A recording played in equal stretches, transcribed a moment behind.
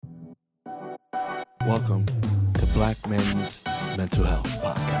Welcome to Black Men's Mental Health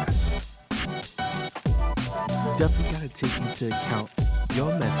Podcast. You definitely got to take into account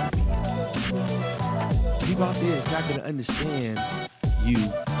your mental being. People out there is not going to understand you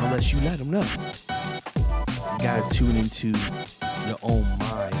unless you let them know. You got to tune into your own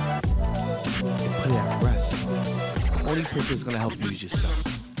mind and put it at rest. The only person that's going to help you is yourself.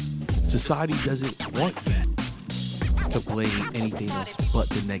 Society doesn't want you to blame anything else but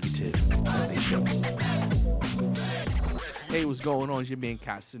the negative that they show. Hey, what's going on? It's your man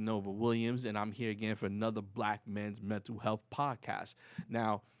Casanova Williams, and I'm here again for another Black Men's Mental Health Podcast.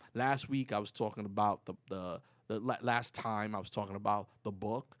 Now, last week I was talking about last time I was talking about the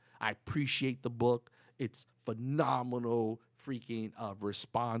book. I appreciate the book. It's phenomenal freaking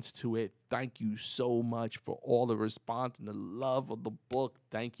response to it. Thank you so much for all the response and the love of the book.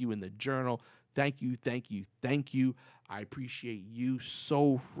 Thank you in the journal. Thank you, thank you, thank you. I appreciate you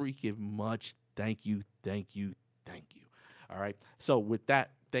so freaking much. Thank you, thank you, thank you. All right. So with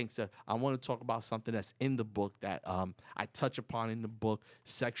that, thanks. I want to talk about something that's in the book that I touch upon in the book: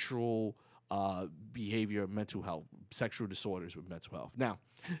 sexual behavior, mental health, sexual disorders with mental health. Now,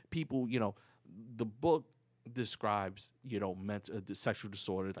 people, the book describes, the sexual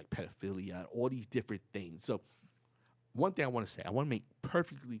disorders like pedophilia, all these different things. So one thing I want to say, I want to make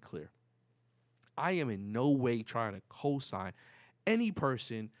perfectly clear. I am in no way trying to co-sign any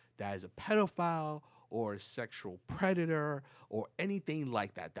person that is a pedophile or a sexual predator or anything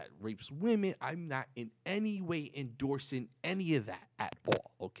like that rapes women. I'm not in any way endorsing any of that at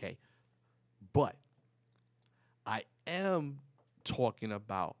all, okay? But I am talking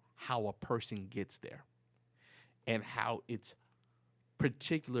about how a person gets there and how it's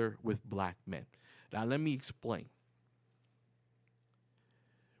particular with black men. Now, let me explain.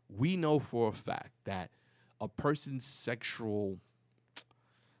 We know for a fact that a person's sexual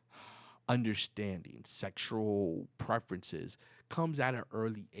understanding, sexual preferences comes at an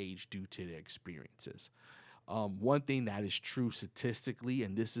early age due to their experiences. One thing that is true statistically,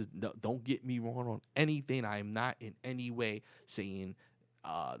 and this is, don't get me wrong on anything, I am not in any way saying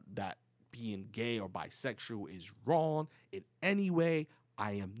that being gay or bisexual is wrong in any way.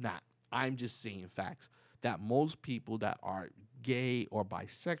 I am not. I'm just saying facts that most people that are gay or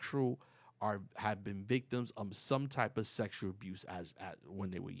bisexual have been victims of some type of sexual abuse as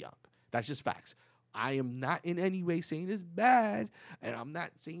when they were young. That's just facts. I am not in any way saying it's bad, and I'm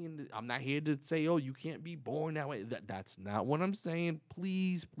not here to say, oh, you can't be born that way. That's not what I'm saying.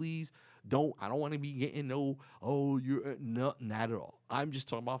 Please don't. I don't want to be getting you're not at all. I'm just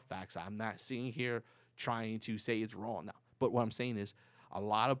talking about facts. I'm not sitting here trying to say it's wrong now. But what I'm saying is a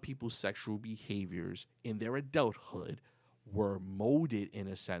lot of people's sexual behaviors in their adulthood were molded in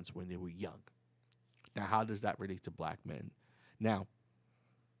a sense when they were young. Now, how does that relate to black men? Now,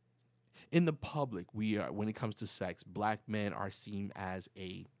 in the public, when it comes to sex, black men are seen as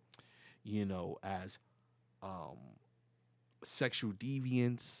sexual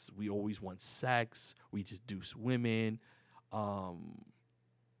deviants. We always want sex. We seduce women.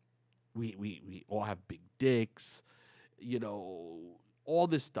 We all have big dicks. All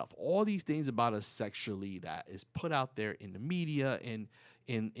this stuff, all these things about us sexually that is put out there in the media and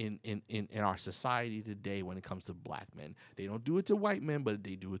in our society today when it comes to black men. They don't do it to white men, but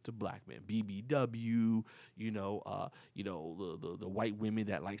they do it to black men. BBW, the white women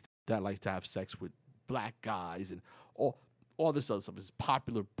that likes to have sex with black guys and all this other stuff. Is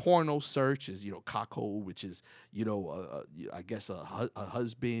popular porno search is, cuckold, which is, I guess a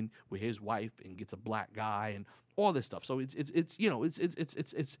husband with his wife and gets a black guy and all this stuff. So it's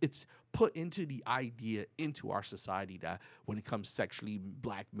put into the idea into our society that when it comes sexually,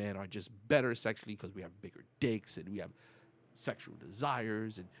 black men are just better sexually because we have bigger dicks and we have sexual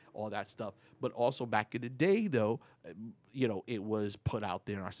desires and all that stuff. But also back in the day, though, it was put out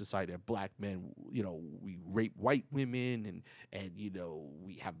there in our society that black men, we rape white women and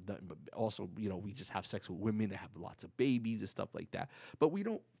we have nothing but also, we just have sex with women that have lots of babies and stuff like that. But we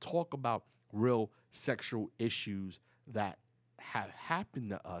don't talk about real sexual issues that have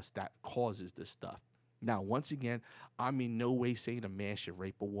happened to us that causes this stuff. Now, once again, I'm in no way saying a man should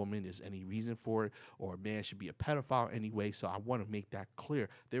rape a woman. There's any reason for it, or a man should be a pedophile anyway. So I want to make that clear.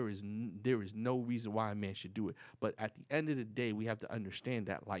 There is no reason why a man should do it. But at the end of the day, we have to understand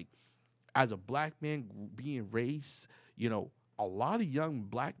that, like, as a black man being raised, a lot of young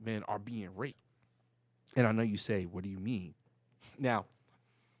black men are being raped. And I know you say, what do you mean? Now,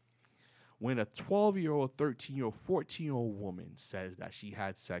 when a 12-year-old, 13-year-old, 14-year-old woman says that she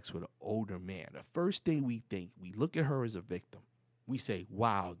had sex with an older man, the first thing we look at her as a victim. We say,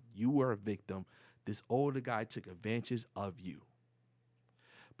 wow, you were a victim. This older guy took advantage of you.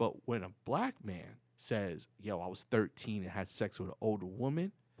 But when a black man says, yo, I was 13 and had sex with an older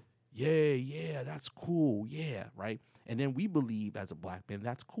woman. Yeah, that's cool. Yeah, right. And then we believe as a black man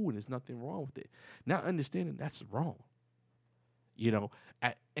that's cool and there's nothing wrong with it. Not understanding that's wrong.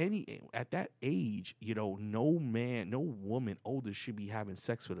 At that age, no man, no woman older should be having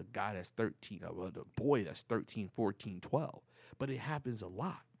sex with a guy that's 13, or a boy that's 13, 14, 12. But it happens a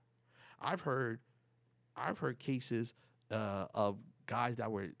lot. I've heard cases of guys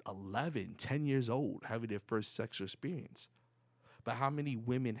that were 11, 10 years old having their first sexual experience. But how many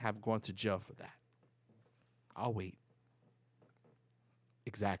women have gone to jail for that? I'll wait.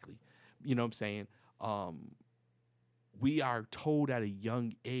 Exactly. You know what I'm saying? We are told at a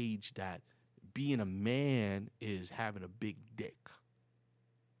young age that being a man is having a big dick.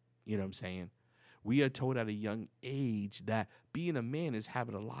 You know what I'm saying? We are told at a young age that being a man is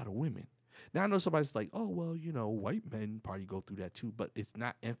having a lot of women. Now I know somebody's like, oh well, white men probably go through that too, but it's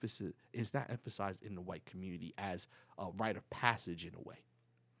not emphasized in the white community as a rite of passage in a way.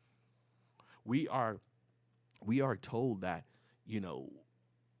 We are told that,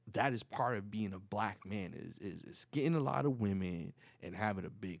 that is part of being a black man is getting a lot of women and having a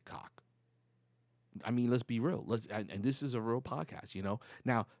big cock. I mean, let's be real. And this is a real podcast,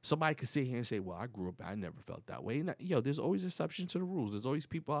 Now, somebody could sit here and say, well, I grew up, I never felt that way. And there's always exceptions to the rules. There's always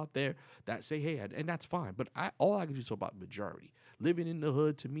people out there that say, hey, and that's fine. But all I can do is talk about majority. Living in the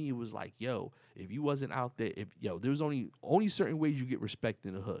hood, to me, it was like, if you wasn't out there, there was only certain ways you get respect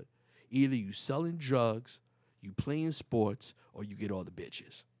in the hood. Either you selling drugs, you playing sports, or you get all the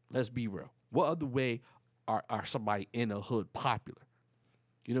bitches. Let's be real. What other way are somebody in the hood popular?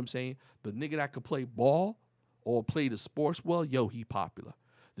 You know what I'm saying? The nigga that could play ball or play the sports well, he popular.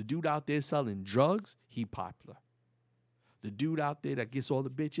 The dude out there selling drugs, he popular. The dude out there that gets all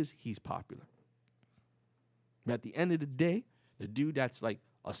the bitches, he's popular. But at the end of the day, the dude that's like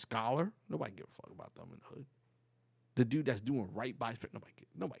a scholar, nobody give a fuck about them in the hood. The dude that's doing right by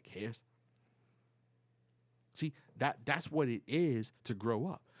nobody cares. See, that's what it is to grow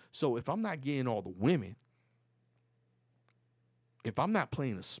up. So if I'm not getting all the women, if I'm not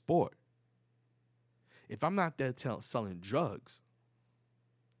playing a sport, if I'm not there selling drugs,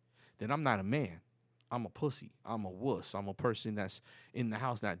 then I'm not a man. I'm a pussy. I'm a wuss. I'm a person that's in the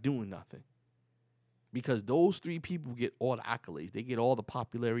house not doing nothing. Because those three people get all the accolades. They get all the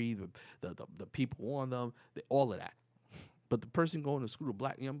popularity, the people on them, all of that. But the person going to school,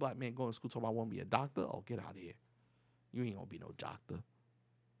 young black man going to school talking about I want to be a doctor, oh, get out of here. You ain't going to be no doctor.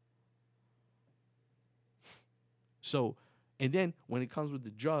 So, and then when it comes with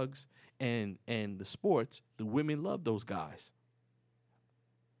the drugs and the sports, the women love those guys.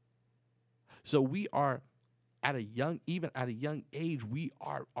 So we are even at a young age, we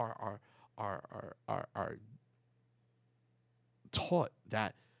are taught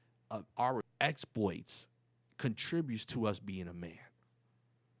that our exploits contributes to us being a man.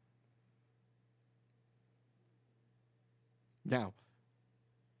 Now,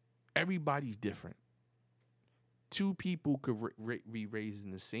 everybody's different. Two people could be raised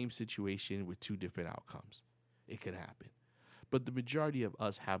in the same situation with two different outcomes. It could happen. But the majority of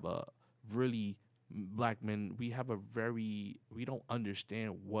us have black men, we don't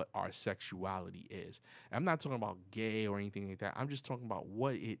understand what our sexuality is. I'm not talking about gay or anything like that. I'm just talking about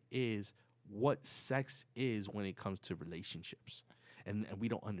what it is, what sex is when it comes to relationships. And we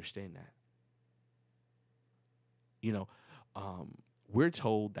don't understand that. We're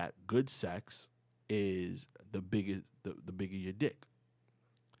told that good sex is the bigger your dick.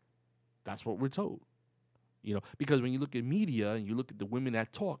 That's what we're told. Because when you look at media and you look at the women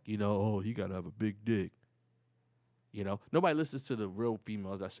that talk, oh, he got to have a big dick. Nobody listens to the real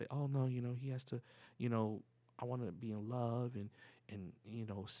females that say, oh, no, he has to, I want to be in love and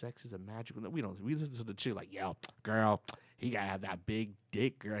sex is a magical. We don't. We listen to the chick like, yo, girl, he got to have that big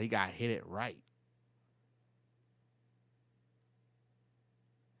dick, girl. He got to hit it right.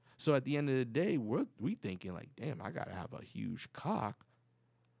 So at the end of the day, we thinking like, damn, I got to have a huge cock,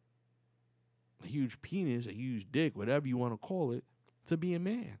 a huge penis, a huge dick, whatever you want to call it, to be a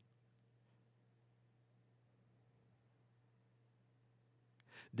man.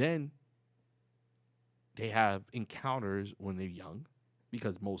 Then they have encounters when they're young,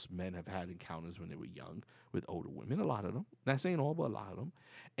 because most men have had encounters when they were young with older women, a lot of them. Not saying all, but a lot of them.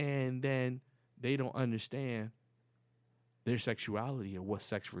 And then they don't understand their sexuality and what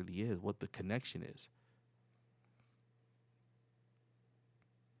sex really is, what the connection is.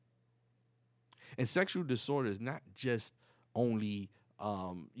 And sexual disorder is not just only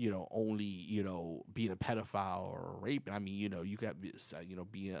being a pedophile or a rape. I mean, you got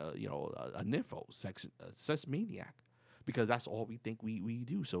being a nympho, sex maniac. because that's all we think we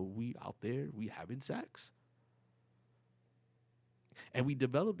do. So we out there, we having sex. And we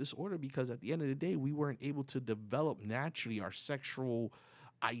developed this order because at the end of the day, we weren't able to develop naturally. Our sexual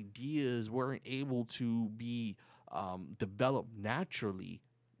ideas weren't able to be developed naturally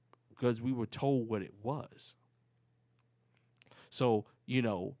because we were told what it was. So,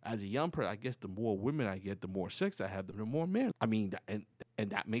 as a young person, I guess the more women I get, the more sex I have, the more men. I mean, and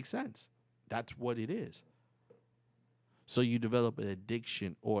that makes sense. That's what it is. So you develop an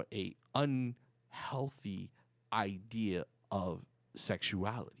addiction or a unhealthy idea of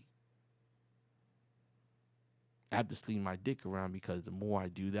sexuality. I have to sling my dick around because the more I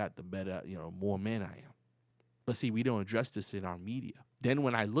do that, the better, more man I am. But see, we don't address this in our media. Then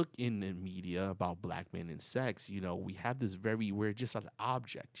when I look in the media about black men and sex, we have this we're just an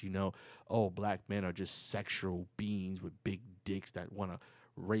object, oh, black men are just sexual beings with big dicks that want to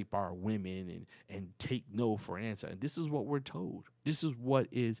rape our women and take no for an answer. And this is what we're told. This is what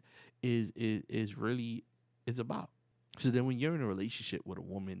is really is about. So then when you're in a relationship with a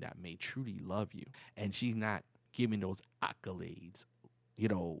woman that may truly love you and she's not giving those accolades,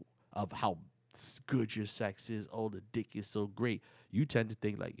 of how good your sex is, oh, the dick is so great, you tend to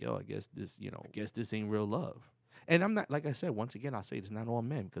think like, I guess this ain't real love. And I'm not, like I said, once again, I'll say it's not all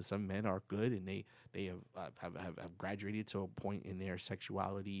men, because some men are good and they have graduated to a point in their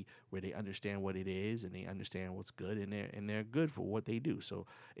sexuality where they understand what it is and they understand what's good, and they're good for what they do. So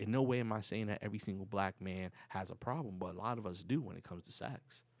in no way am I saying that every single black man has a problem, but a lot of us do when it comes to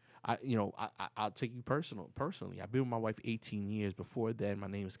sex. I'll take you personally. I've been with my wife 18 years. Before then, my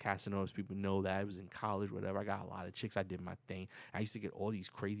name is Casanova. People know that. I was in college, whatever. I got a lot of chicks. I did my thing. I used to get all these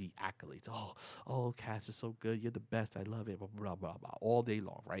crazy accolades. Oh, Cass is so good. You're the best. I love it. Blah, blah, blah, blah, all day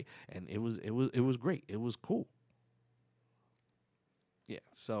long, right? And it was great. It was cool. Yeah.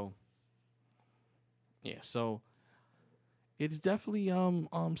 So it's definitely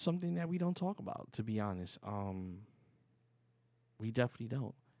something that we don't talk about, to be honest. We definitely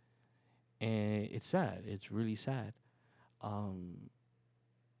don't. And it's sad. It's really sad.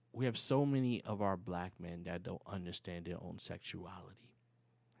 We have so many of our black men that don't understand their own sexuality.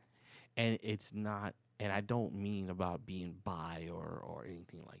 And it's not, and I don't mean about being bi or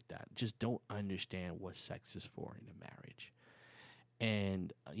anything like that. Just don't understand what sex is for in a marriage.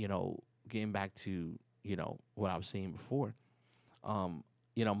 And, getting back to, what I was saying before,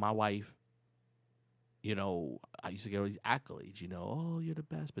 my wife, I used to get all these accolades, oh, you're the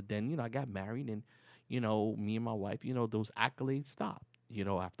best. But then, I got married and, me and my wife, those accolades stopped,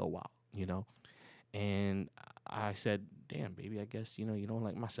 after a while, And I said, damn, baby, I guess, you don't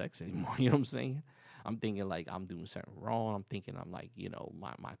like my sex anymore. You know what I'm saying? I'm thinking like I'm doing something wrong. I'm thinking I'm like,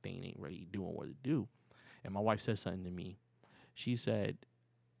 my thing ain't really doing what it do. And my wife said something to me. She said,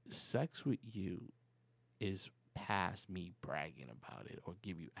 sex with you is past me bragging about it or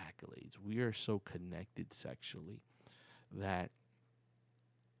give you accolades. We are so connected sexually that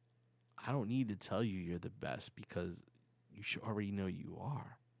I don't need to tell you you're the best, because you should already know you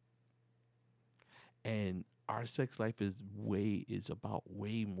are. And our sex life is about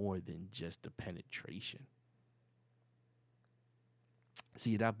way more than just the penetration.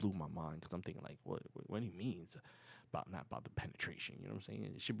 See, that blew my mind, because I'm thinking like, what do you mean? It's not about the penetration, you know what I'm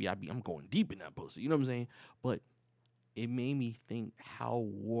saying? It should be I'm going deep in that pussy, you know what I'm saying? But it made me think how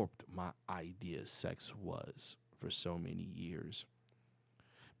warped my idea of sex was for so many years.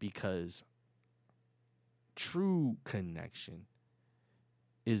 Because true connection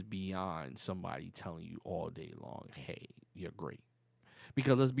is beyond somebody telling you all day long, hey, you're great.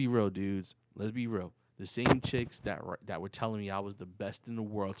 Because let's be real, dudes. Let's be real. The same chicks that were telling me I was the best in the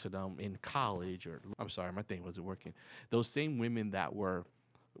world to them in college, or I'm sorry, my thing wasn't working. Those same women that were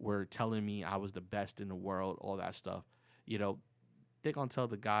telling me I was the best in the world, all that stuff, they're gonna tell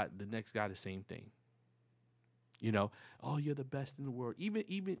the next guy the same thing. Oh, you're the best in the world. Even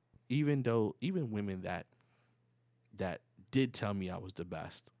women that did tell me I was the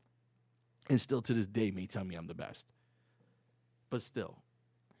best, and still to this day may tell me I'm the best. But still,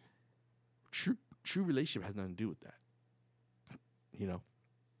 true relationship has nothing to do with that.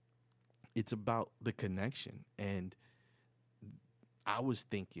 It's about the connection. And I was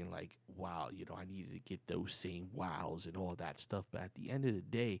thinking like, wow, I needed to get those same wows and all that stuff. But at the end of the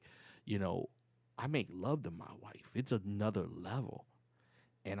day, I make love to my wife. It's another level.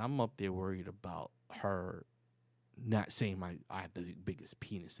 And I'm up there worried about her not saying I have the biggest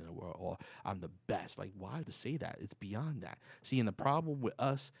penis in the world or I'm the best. Like, why to say that? It's beyond that. See, and the problem with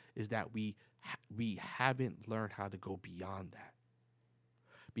us is that we haven't learned how to go beyond that,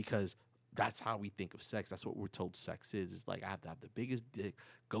 because that's how we think of sex. That's what we're told sex is. It's like, I have to have the biggest dick,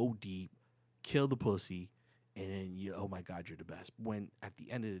 go deep, kill the pussy, and then you, oh my God, you're the best. When at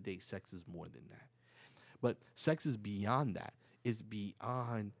the end of the day, sex is more than that. But sex is beyond that. It's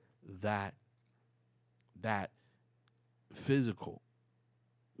beyond that physical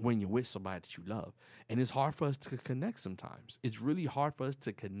when you're with somebody that you love. And it's hard for us to connect sometimes. It's really hard for us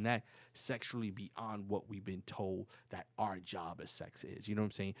to connect sexually beyond what we've been told that our job as sex is. You know what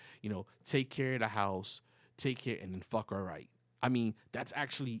I'm saying? Take care of the house, take care, and then fuck her right. I mean, that's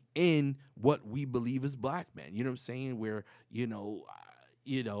actually in what we believe as black men. You know what I'm saying? Where,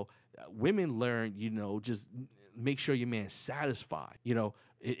 women learn, just make sure your man's satisfied.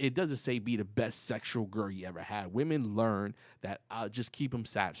 It doesn't say be the best sexual girl you ever had. Women learn that I'll just keep him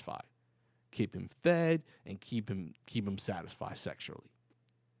satisfied, keep him fed, and keep him satisfied sexually.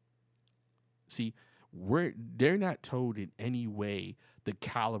 See, they're not told in any way the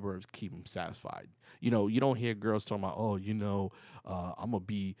caliber of keep him satisfied. You don't hear girls talking about, I'm gonna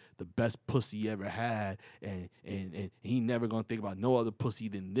be the best pussy you ever had, and he never gonna think about no other pussy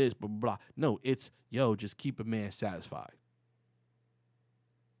than this, blah, blah, blah. No, it's, just keep a man satisfied.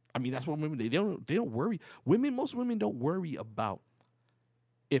 I mean, that's what women, they don't worry. Most women don't worry about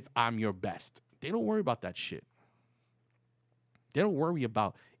if I'm your best. They don't worry about that shit. They don't worry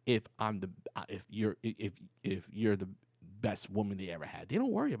about if you're the best woman they ever had. They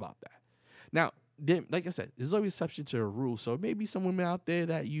don't worry about that. Now, then, like I said, there's always exception to a rule. So maybe some women out there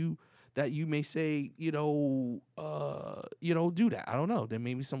that you may say, do that. I don't know. There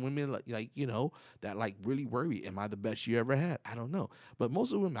may be some women that really worry. Am I the best you ever had? I don't know. But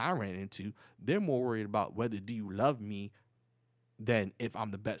most of the women I ran into, they're more worried about whether do you love me than if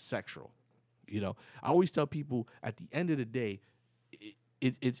I'm the best sexual. I always tell people at the end of the day,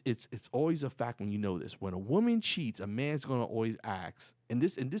 it's always a fact when you know this. When a woman cheats, a man's gonna always ask, and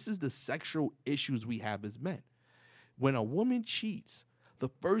this is the sexual issues we have as men. When a woman cheats, the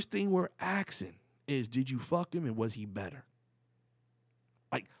first thing we're asking is, did you fuck him and was he better?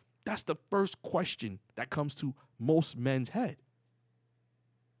 Like, that's the first question that comes to most men's head.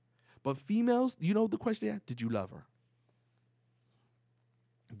 But females, the question they ask, did you love her?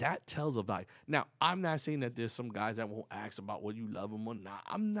 That tells a value. Now, I'm not saying that there's some guys that won't ask about whether you love them or not.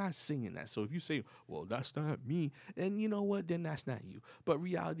 I'm not saying that. So if you say, well, that's not me, then you know what? Then that's not you. But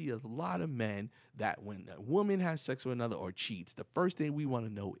reality is a lot of men that when a woman has sex with another or cheats, the first thing we want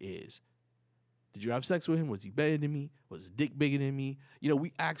to know is, did you have sex with him? Was he better than me? Was his dick bigger than me?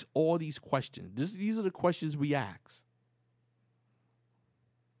 We ask all these questions. These are the questions we ask.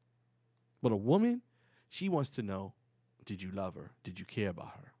 But a woman, she wants to know, did you love her? Did you care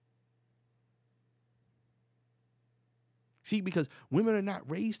about her? See, because women are not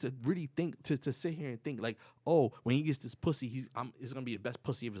raised to really think, to sit here and think like, oh, when he gets this pussy, it's going to be the best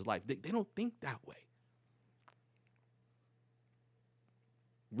pussy of his life. They don't think that way.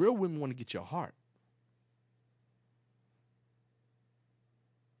 Real women want to get your heart.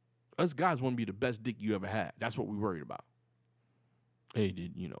 Us guys want to be the best dick you ever had. That's what we're worried about. Hey,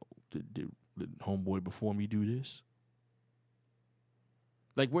 did homeboy before me do this?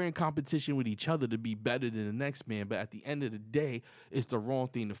 Like, we're in competition with each other to be better than the next man, but at the end of the day, it's the wrong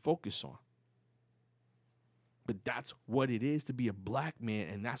thing to focus on. But that's what it is to be a black man,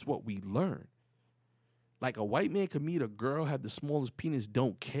 and that's what we learn. Like, a white man could meet a girl, have the smallest penis,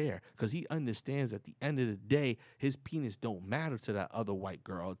 don't care, because he understands at the end of the day, his penis don't matter to that other white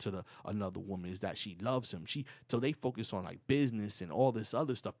girl, to another woman, is that she loves him. So they focus on, like, business and all this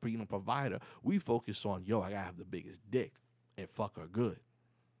other stuff, being a provider. We focus on, I gotta have the biggest dick and fuck her good.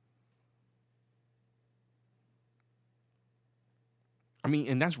 I mean,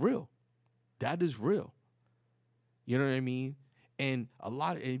 and that's real. That is real. You know what I mean? And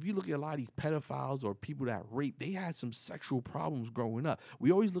if you look at a lot of these pedophiles or people that rape, they had some sexual problems growing up.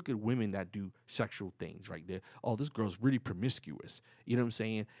 We always look at women that do sexual things, right? Oh, this girl's really promiscuous. You know what I'm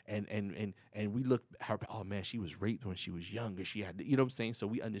saying? And we look at her, oh man, she was raped when she was younger. She had, you know what I'm saying? So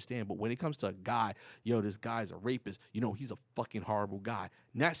we understand. But when it comes to a guy, this guy's a rapist, he's a fucking horrible guy.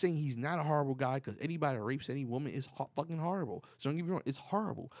 Not saying he's not a horrible guy, because anybody that rapes any woman is fucking horrible. So don't get me wrong, it's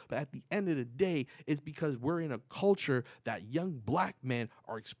horrible. But at the end of the day, it's because we're in a culture that young black men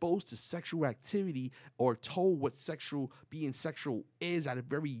are exposed to sexual activity or told what being sexual is at a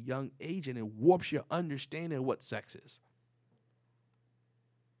very young age, and it warps your understanding of what sex is.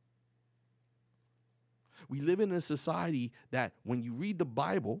 We live in a society that when you read the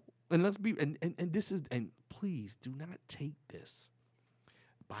Bible, and please do not take this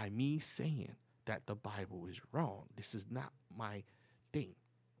by me saying that the Bible is wrong. This is not my thing.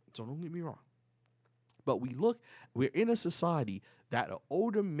 So don't get me wrong. But we're in a society that an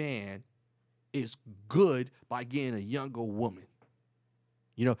older man is good by getting a younger woman.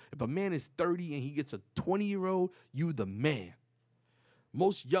 You know, if a man is 30 and he gets a 20-year-old, you the man.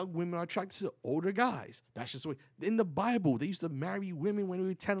 Most young women are attracted to older guys. That's just the way. In the Bible, they used to marry women when they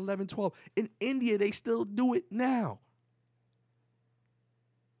were 10, 11, 12. In India, they still do it now.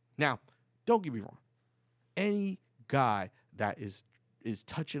 Now, don't get me wrong. Any guy that is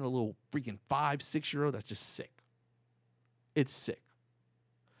touching a little freaking 5, 6-year-old, that's just sick. It's sick.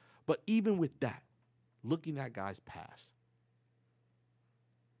 But even with that, looking at guys' past,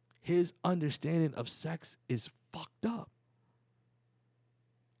 his understanding of sex is fucked up.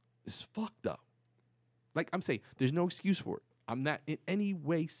 It's fucked up. Like I'm saying, there's no excuse for it. I'm not in any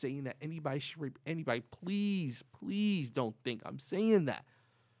way saying that anybody should rape anybody. Please, please don't think I'm saying that.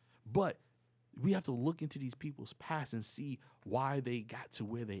 But we have to look into these people's past and see why they got to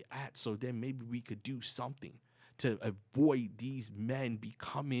where they at. So then maybe we could do something to avoid these men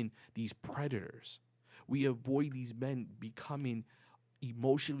becoming these predators. We avoid these men becoming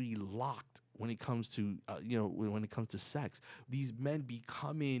emotionally locked when it comes to when it comes to sex. These men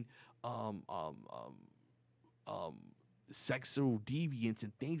becoming sexual deviants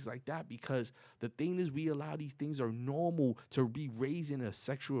and things like that, because the thing is, we allow these things are normal to be raised in a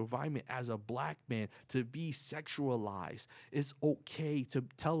sexual environment. As a black man, to be sexualized, it's okay to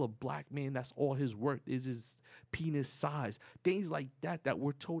tell a black man that's all his worth is his penis size. Things like that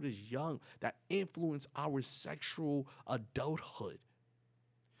we're told as young, that influence our sexual adulthood.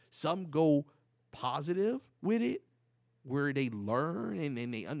 Some go positive with it, where they learn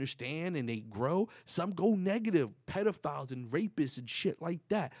and they understand and they grow. Some go negative, pedophiles and rapists and shit like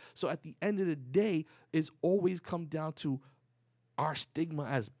that. So at the end of the day, it's always come down to our stigma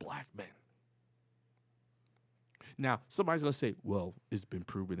as black men. Now, somebody's going to say, well, it's been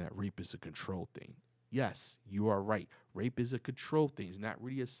proven that rape is a control thing. Yes, you are right. Rape is a control thing. It's not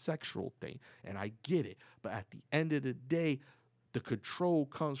really a sexual thing, and I get it. But at the end of the day, the control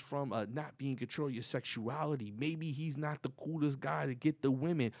comes from not being control of your sexuality. Maybe he's not the coolest guy to get the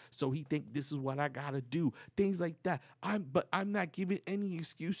women, so he think this is what I gotta do. Things like that. But I'm not giving any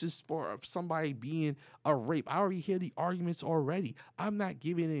excuses for somebody being a rape. I already hear the arguments already. I'm not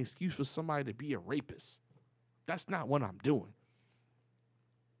giving an excuse for somebody to be a rapist. That's not what I'm doing.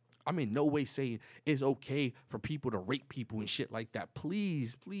 I'm in no way saying it's okay for people to rape people and shit like that.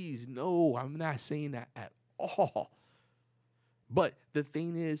 Please, please, no, I'm not saying that at all. But the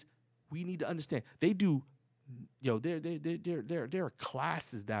thing is, we need to understand, they do, there are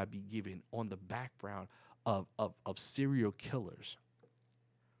classes that be given on the background of serial killers,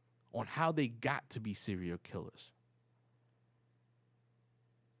 on how they got to be serial killers.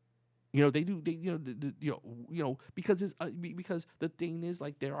 They do, because because the thing is,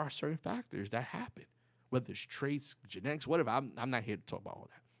 like, there are certain factors that happen, whether it's traits, genetics, whatever. I'm not here to talk about all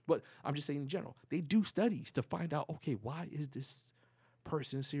that. But I'm just saying in general, they do studies to find out, okay, why is this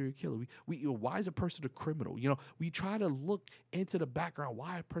person a serial killer? Why is a person a criminal? We try to look into the background,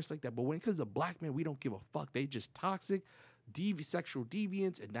 why a person like that. But when it comes to black men, we don't give a fuck. They just toxic, sexual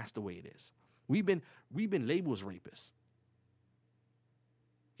deviants, and that's the way it is. We've been labeled as rapists.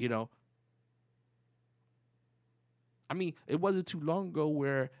 I mean, it wasn't too long ago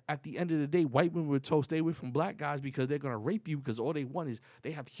where at the end of the day, white women were told stay away from black guys because they're going to rape you, because all they want is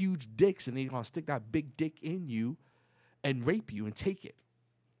they have huge dicks and they're going to stick that big dick in you and rape you and take it.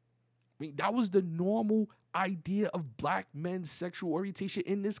 I mean, that was the normal idea of black men's sexual orientation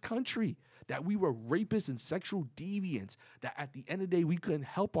in this country, that we were rapists and sexual deviants, that at the end of the day, we couldn't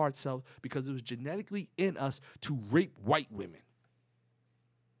help ourselves because it was genetically in us to rape white women.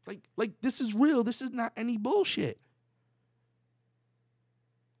 Like this is real. This is not any bullshit.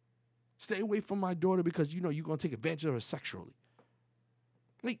 Stay away from my daughter because you're going to take advantage of her sexually.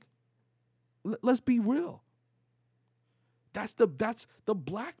 Like, let's be real. That's the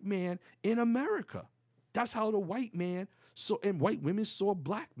black man in America. That's how the white man and white women saw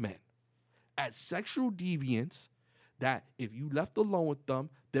black men as sexual deviants, that if you left alone with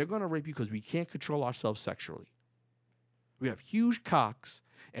them, they're going to rape you because we can't control ourselves sexually. We have huge cocks,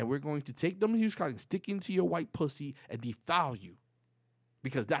 and we're going to take them huge cocks and stick into your white pussy and defile you,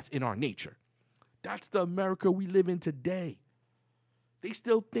 because that's in our nature. That's the America we live in today. They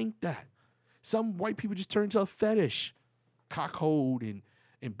still think that. Some white people just turn into a fetish, cockhold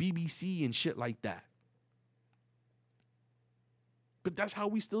and BBC and shit like that. But that's how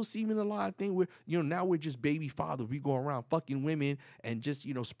we still see in a lot of things where, now we're just baby fathers. We go around fucking women and just,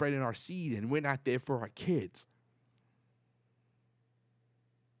 spreading our seed, and we're not there for our kids.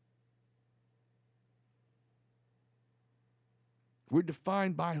 We're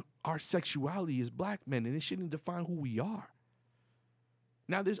defined by our sexuality as black men, and it shouldn't define who we are.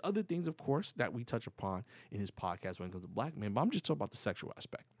 Now, there's other things, of course, that we touch upon in his podcast when it comes to black men, but I'm just talking about the sexual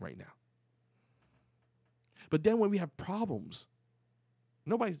aspect right now. But then when we have problems,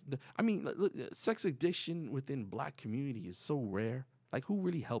 sex addiction within black community is so rare. Like, who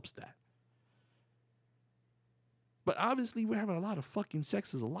really helps that? But obviously, we're having a lot of fucking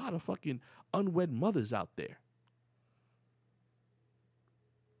sex. There's a lot of fucking unwed mothers out there.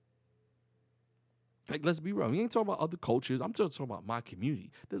 Like, let's be real. We ain't talking about other cultures. I'm just talking about my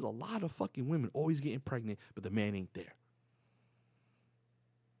community. There's a lot of fucking women always getting pregnant, but the man ain't there.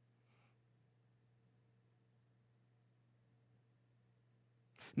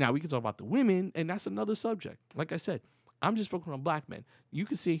 Now, we can talk about the women, and that's another subject. Like I said, I'm just focusing on black men. You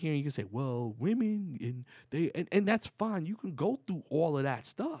can sit here and you can say, well, women, and that's fine. You can go through all of that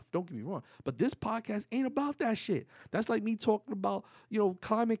stuff. Don't get me wrong. But this podcast ain't about that shit. That's like me talking about,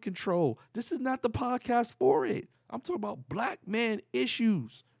 climate control. This is not the podcast for it. I'm talking about black man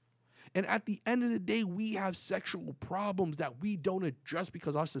issues. And at the end of the day, we have sexual problems that we don't address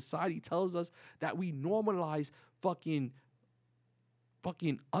because our society tells us that we normalize fucking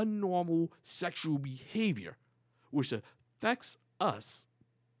unnormal sexual behavior, which affects us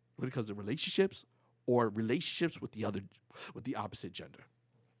when it comes to relationships or relationships with the opposite gender.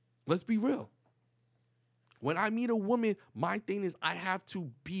 Let's be real. When I meet a woman, my thing is I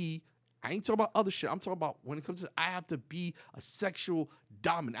ain't talking about other shit. I'm talking about when it comes to, I have to be a sexual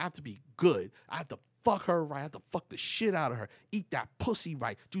dominant. I have to be good. I have to fuck her right. I have to fuck the shit out of her. Eat that pussy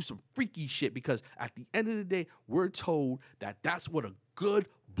right. Do some freaky shit, because at the end of the day, we're told that that's what a good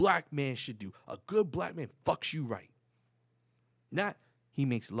black man should do. A good black man fucks you right. Not he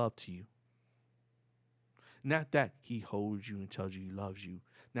makes love to you. Not that he holds you and tells you he loves you.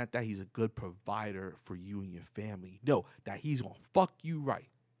 Not that he's a good provider for you and your family. No, that he's going to fuck you right.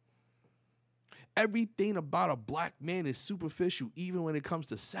 Everything about a black man is superficial, even when it comes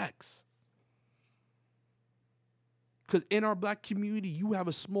to sex. Because in our black community, you have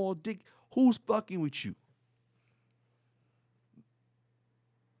a small dick. Who's fucking with you?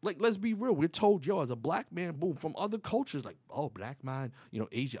 Like, let's be real. We're told, as a black man, boom, from other cultures, like, oh, black man,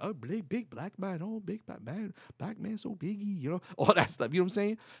 Asia, oh, big black man, oh, big black man so biggie, all that stuff. You know what I'm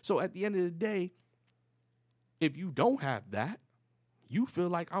saying? So at the end of the day, if you don't have that, you feel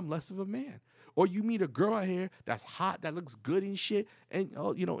like I'm less of a man. Or you meet a girl out here that's hot, that looks good and shit, and,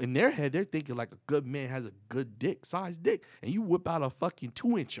 in their head, they're thinking like a good man has a good dick, size dick, and you whip out a fucking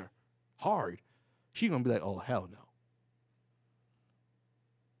 2-incher hard. She gonna be like, oh, hell no.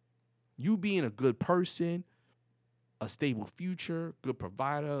 You being a good person, a stable future, good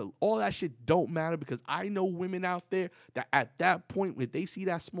provider, all that shit don't matter, because I know women out there that at that point, when they see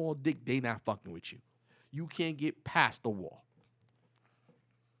that small dick, they not fucking with you. You can't get past the wall.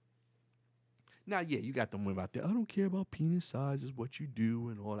 Now, yeah, you got them women out there, I don't care about penis size, is what you do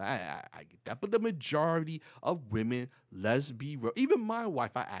and all that. I get that. But the majority of women, let's be real. Even my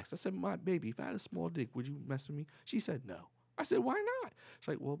wife, I asked, I said, my baby, if I had a small dick, would you mess with me? She said no. I said, why not? She's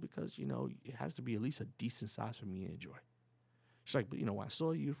like, well, because, it has to be at least a decent size for me to enjoy. She's like, but, when I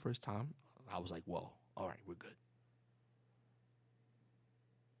saw you the first time, I was like, whoa, all right, we're good.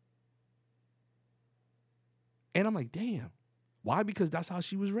 And I'm like, damn. Why? Because that's how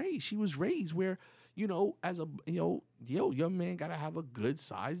she was raised. She was raised where, as a, young man got to have a good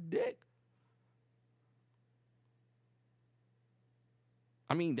sized dick.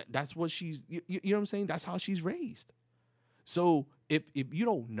 I mean, that's what she's, you know what I'm saying? That's how she's raised. So if you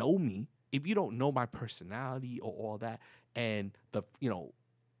don't know me, if you don't know my personality or all that, and the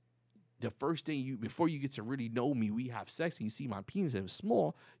first thing before you get to really know me, we have sex and you see my penis and it's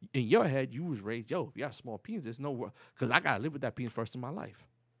small, in your head, you was raised, if you got a small penis, there's no, because I got to live with that penis first in my life.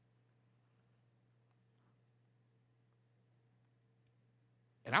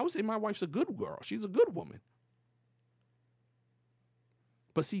 And I would say my wife's a good girl. She's a good woman.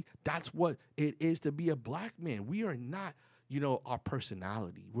 But see, that's what it is to be a black man. We are not, our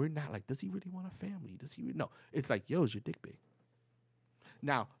personality. We're not like, does he really want a family? Does he? No, it's like, is your dick big?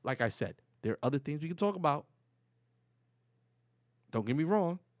 Now, like I said, there are other things we can talk about. Don't get me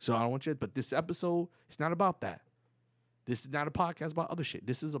wrong. So I don't want you, but this episode, it's not about that. This is not a podcast about other shit.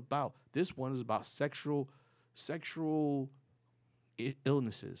 This one is about sexual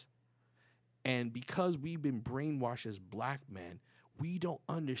illnesses. And because we've been brainwashed as black men, we don't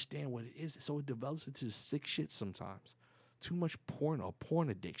understand what it is. So it develops into sick shit sometimes. Too much porn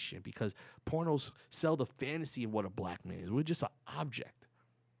addiction, because pornos sell the fantasy of what a black man is. We're just an object.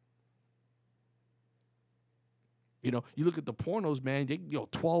 You look at the pornos, man, they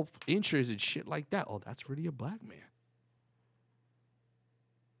 12 inches and shit like that. Oh, that's really a black man.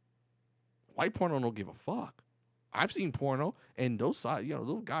 White porno don't give a fuck. I've seen porno, and those size,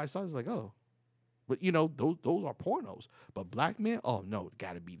 those guys size like, oh, but those are pornos. But black men, oh no, it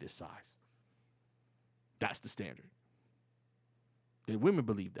got to be this size. That's the standard. The women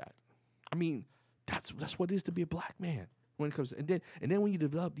believe that. I mean, that's what it is to be a black man when it comes to, and then when you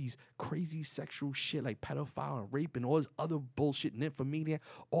develop these crazy sexual shit like pedophile and rape and all this other bullshit, nymphomania,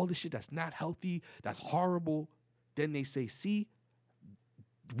 all this shit that's not healthy, that's horrible, then they say, see,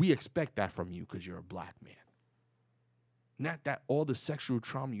 we expect that from you because you're a black man. Not that all the sexual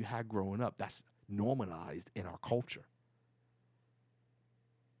trauma you had growing up, that's normalized in our culture.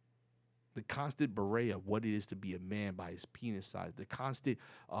 The constant beret of what it is to be a man by his penis size, the constant,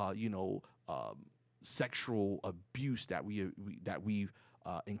 sexual abuse that we've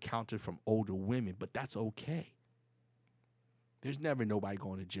encountered from older women, but that's okay. There's never nobody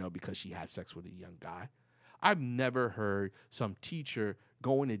going to jail because she had sex with a young guy. I've never heard some teacher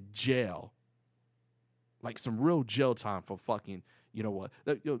going to jail, like some real jail time for fucking,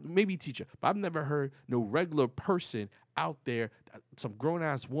 maybe teacher, but I've never heard no regular person out there, some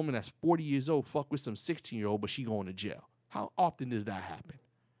grown-ass woman that's 40 years old, fuck with some 16-year-old, but she going to jail. How often does that happen?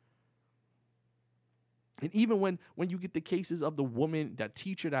 And even when you get the cases of the woman, that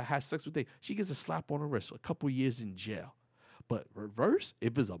teacher that has sex with she gets a slap on the wrist, a couple years in jail. But reverse,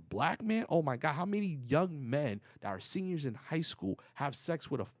 if it's a black man, oh my God, how many young men that are seniors in high school have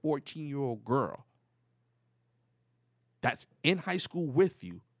sex with a 14-year-old girl that's in high school with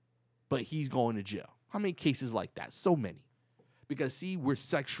you, but he's going to jail? How many cases like that? So many. Because, see, we're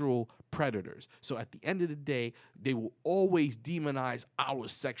sexual predators. So at the end of the day, they will always demonize our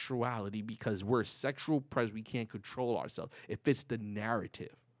sexuality because we're sexual predators. We can't control ourselves. It fits the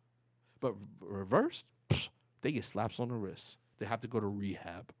narrative. But reversed, they get slaps on the wrist. They have to go to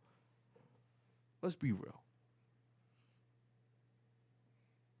rehab. Let's be real.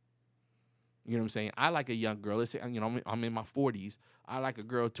 You know what I'm saying? I like a young girl. Let's say, I'm in my 40s. I like a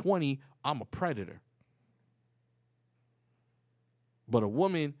girl 20. I'm a predator. But a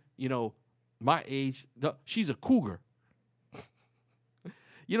woman, my age, she's a cougar.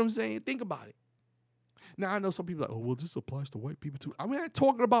 You know what I'm saying? Think about it. Now, I know some people are like, oh, well, this applies to white people too. I mean, I ain't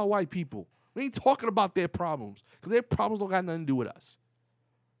talking about white people. We ain't talking about their problems because their problems don't got nothing to do with us.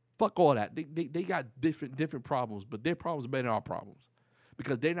 Fuck all that. They got different problems, but their problems are better than our problems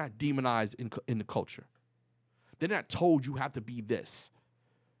because they're not demonized in the culture. They're not told you have to be this.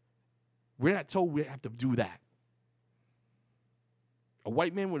 We're not told we have to do that. A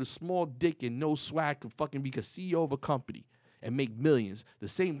white man with a small dick and no swag could fucking be a CEO of a company and make millions. The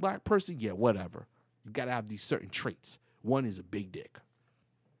same black person, yeah, whatever. You got to have these certain traits. One is a big dick.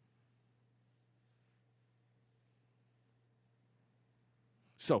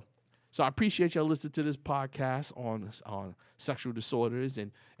 So I appreciate y'all listening to this podcast on sexual disorders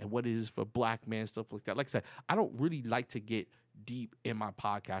and what it is for black men, stuff like that. Like I said, I don't really like to get deep in my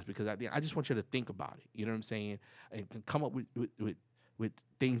podcast because I just want you to think about it. You know what I'm saying? And come up with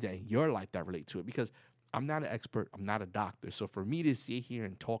things that in your life that relate to it, because I'm not an expert. I'm not a doctor. So for me to sit here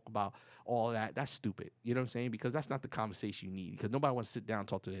and talk about all that, that's stupid. You know what I'm saying? Because that's not the conversation you need, because nobody wants to sit down and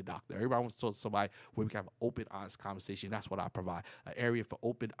talk to their doctor. Everybody wants to talk to somebody where we can have an open, honest conversation. That's what I provide, an area for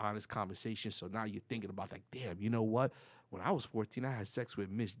open, honest conversation. So now you're thinking about like, damn, you know what? When I was 14, I had sex with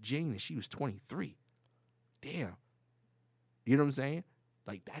Miss Jane and she was 23. Damn. You know what I'm saying?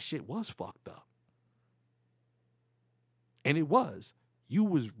 Like, that shit was fucked up. And it was. You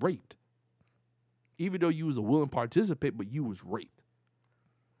was raped. Even though you was a willing participant, but you was raped.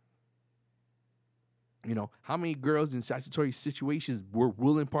 How many girls in statutory situations were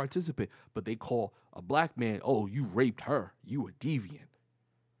willing participant, but they call a black man, oh, you raped her. You a deviant.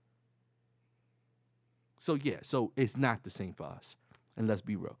 So, yeah, it's not the same for us. And let's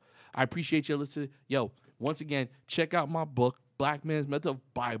be real. I appreciate you listening. Yo, once again, check out my book, Black Man's Mental Health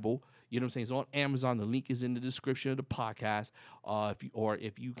Bible. You know what I'm saying? It's on Amazon. The link is in the description of the podcast.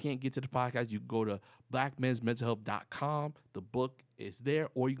 If you can't get to the podcast, you can go to blackmensmentalhealth.com. The book is there.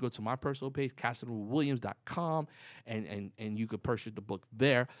 Or you go to my personal page, CasanovAWilliams.com, and you can purchase the book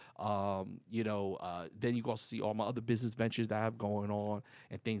there. Then you can also see all my other business ventures that I have going on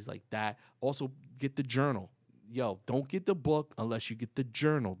and things like that. Also, get the journal. Yo, don't get the book unless you get the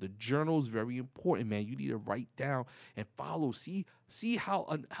journal. The journal is very important, man. You need to write down and follow. See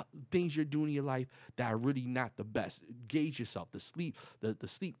how things you're doing in your life that are really not the best. Gauge yourself. The sleep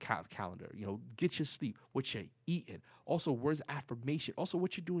calendar. Get your sleep. What you're eating. Also, words of affirmation. Also,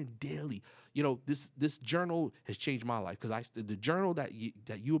 what you're doing daily. This journal has changed my life because the journal that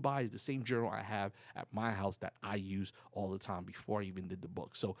you buy is the same journal I have at my house that I use all the time before I even did the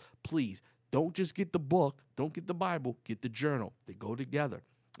book. So please. Don't just get the book. Don't get the Bible. Get the journal. They go together.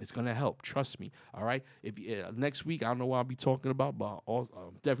 It's gonna help. Trust me. All right. If next week, I don't know what I'll be talking about, but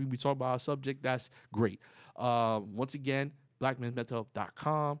definitely be talking about a subject that's great. Once again,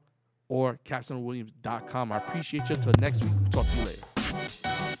 blackmensmentalhealth.com or Casanova Williams.com. I appreciate you. Until next week. Talk to you later.